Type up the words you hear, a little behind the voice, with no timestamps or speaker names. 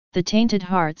The Tainted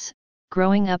Hearts,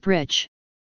 Growing Up Rich.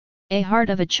 A heart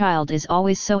of a child is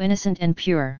always so innocent and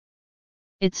pure.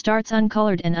 It starts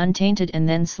uncolored and untainted and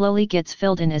then slowly gets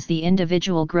filled in as the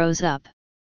individual grows up.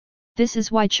 This is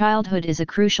why childhood is a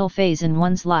crucial phase in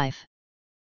one's life.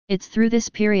 It's through this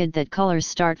period that colors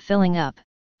start filling up,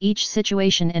 each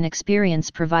situation and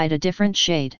experience provide a different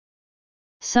shade.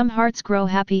 Some hearts grow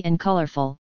happy and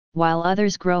colorful, while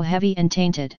others grow heavy and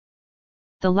tainted.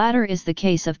 The latter is the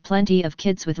case of plenty of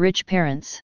kids with rich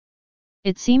parents.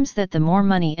 It seems that the more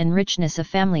money and richness a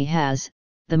family has,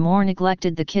 the more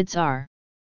neglected the kids are.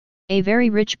 A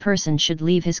very rich person should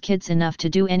leave his kids enough to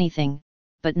do anything,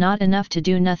 but not enough to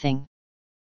do nothing.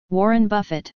 Warren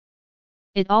Buffett.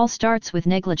 It all starts with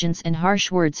negligence and harsh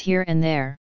words here and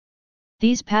there.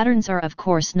 These patterns are of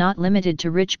course not limited to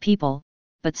rich people,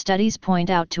 but studies point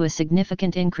out to a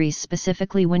significant increase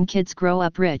specifically when kids grow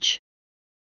up rich.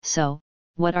 So,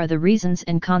 what are the reasons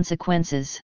and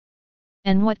consequences?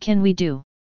 And what can we do?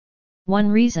 1.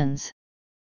 Reasons.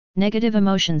 Negative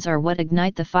emotions are what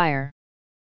ignite the fire.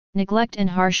 Neglect and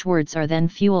harsh words are then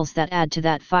fuels that add to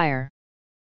that fire.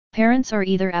 Parents are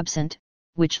either absent,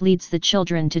 which leads the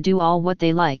children to do all what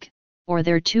they like, or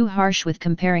they're too harsh with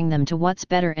comparing them to what's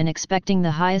better and expecting the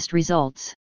highest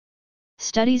results.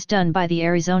 Studies done by the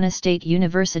Arizona State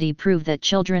University prove that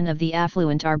children of the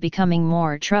affluent are becoming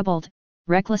more troubled,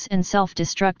 reckless and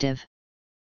self-destructive.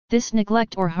 This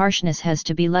neglect or harshness has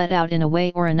to be let out in a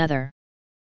way or another.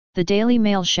 The Daily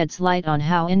Mail sheds light on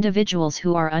how individuals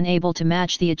who are unable to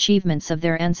match the achievements of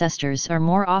their ancestors are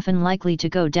more often likely to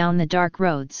go down the dark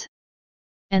roads.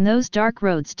 And those dark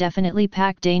roads definitely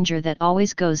pack danger that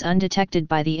always goes undetected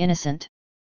by the innocent.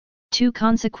 2.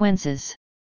 Consequences.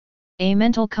 A.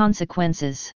 Mental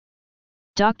consequences.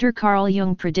 Dr. Carl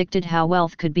Jung predicted how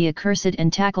wealth could be accursed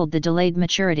and tackled the delayed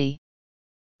maturity.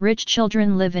 Rich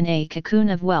children live in a cocoon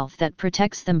of wealth that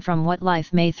protects them from what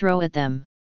life may throw at them.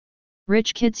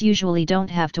 Rich kids usually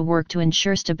don't have to work to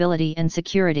ensure stability and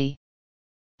security.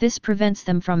 This prevents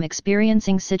them from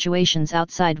experiencing situations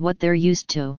outside what they're used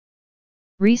to.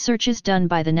 Researches done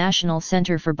by the National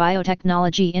Center for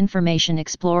Biotechnology Information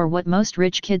explore what most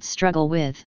rich kids struggle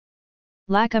with.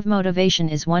 Lack of motivation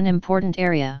is one important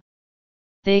area.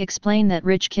 They explain that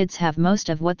rich kids have most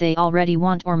of what they already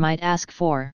want or might ask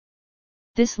for.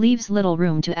 This leaves little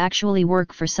room to actually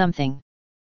work for something.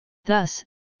 Thus,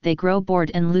 they grow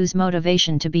bored and lose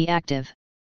motivation to be active.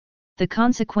 The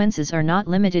consequences are not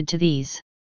limited to these.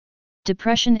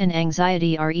 Depression and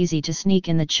anxiety are easy to sneak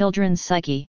in the children's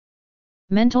psyche.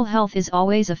 Mental health is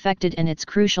always affected and it's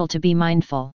crucial to be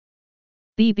mindful.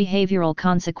 B. Behavioral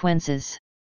consequences.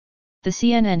 The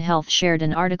CNN Health shared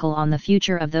an article on the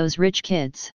future of those rich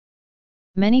kids.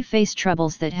 Many face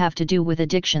troubles that have to do with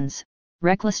addictions,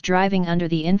 reckless driving under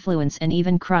the influence and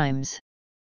even crimes.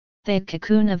 The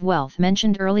cocoon of wealth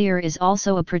mentioned earlier is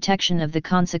also a protection of the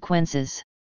consequences.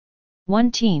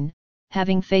 One teen,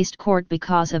 having faced court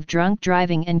because of drunk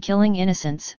driving and killing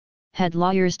innocents, had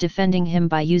lawyers defending him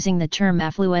by using the term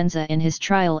affluenza in his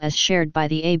trial as shared by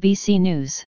the ABC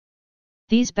News.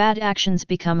 These bad actions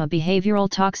become a behavioral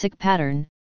toxic pattern.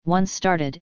 Once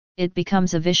started, it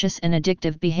becomes a vicious and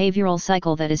addictive behavioral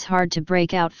cycle that is hard to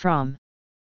break out from.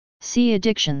 See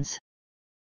addictions.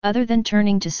 Other than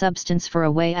turning to substance for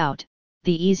a way out,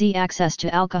 the easy access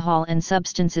to alcohol and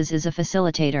substances is a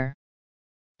facilitator.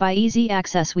 By easy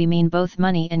access we mean both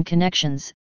money and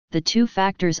connections. The two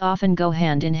factors often go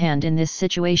hand in hand in this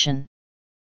situation.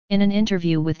 In an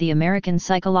interview with the American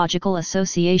Psychological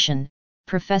Association,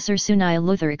 Professor Sunil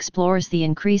Luther explores the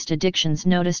increased addictions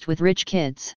noticed with rich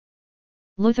kids.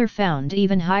 Luther found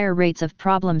even higher rates of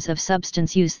problems of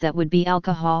substance use that would be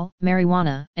alcohol,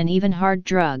 marijuana, and even hard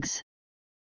drugs.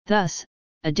 Thus,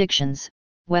 addictions,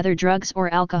 whether drugs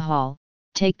or alcohol,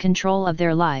 take control of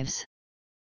their lives.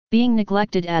 Being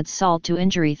neglected adds salt to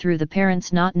injury through the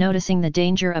parents not noticing the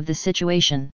danger of the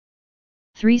situation.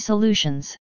 3.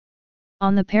 Solutions.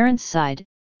 On the parents' side,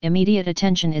 immediate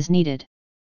attention is needed.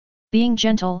 Being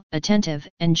gentle, attentive,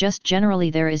 and just generally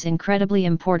there is incredibly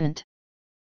important.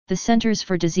 The Centers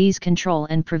for Disease Control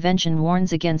and Prevention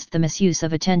warns against the misuse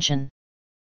of attention.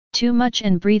 Too much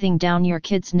and breathing down your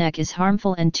kid's neck is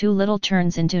harmful and too little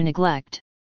turns into neglect.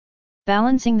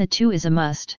 Balancing the two is a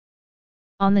must.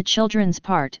 On the children's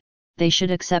part, they should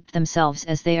accept themselves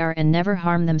as they are and never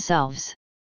harm themselves.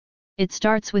 It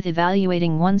starts with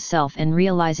evaluating oneself and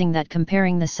realizing that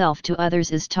comparing the self to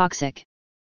others is toxic.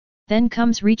 Then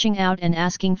comes reaching out and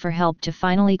asking for help to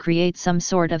finally create some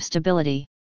sort of stability.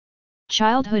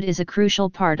 Childhood is a crucial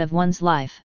part of one's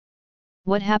life.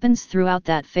 What happens throughout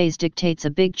that phase dictates a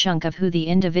big chunk of who the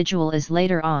individual is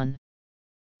later on.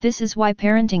 This is why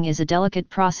parenting is a delicate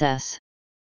process.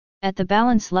 At the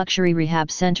Balance Luxury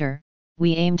Rehab Center,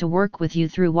 we aim to work with you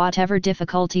through whatever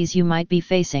difficulties you might be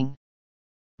facing.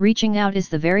 Reaching out is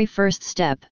the very first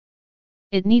step.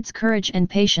 It needs courage and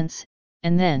patience,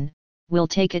 and then, we'll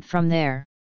take it from there.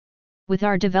 With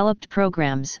our developed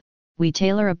programs, we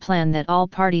tailor a plan that all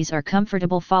parties are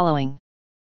comfortable following.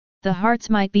 The hearts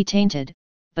might be tainted,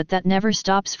 but that never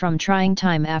stops from trying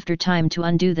time after time to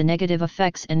undo the negative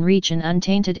effects and reach an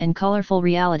untainted and colorful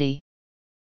reality.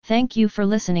 Thank you for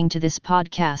listening to this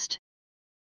podcast.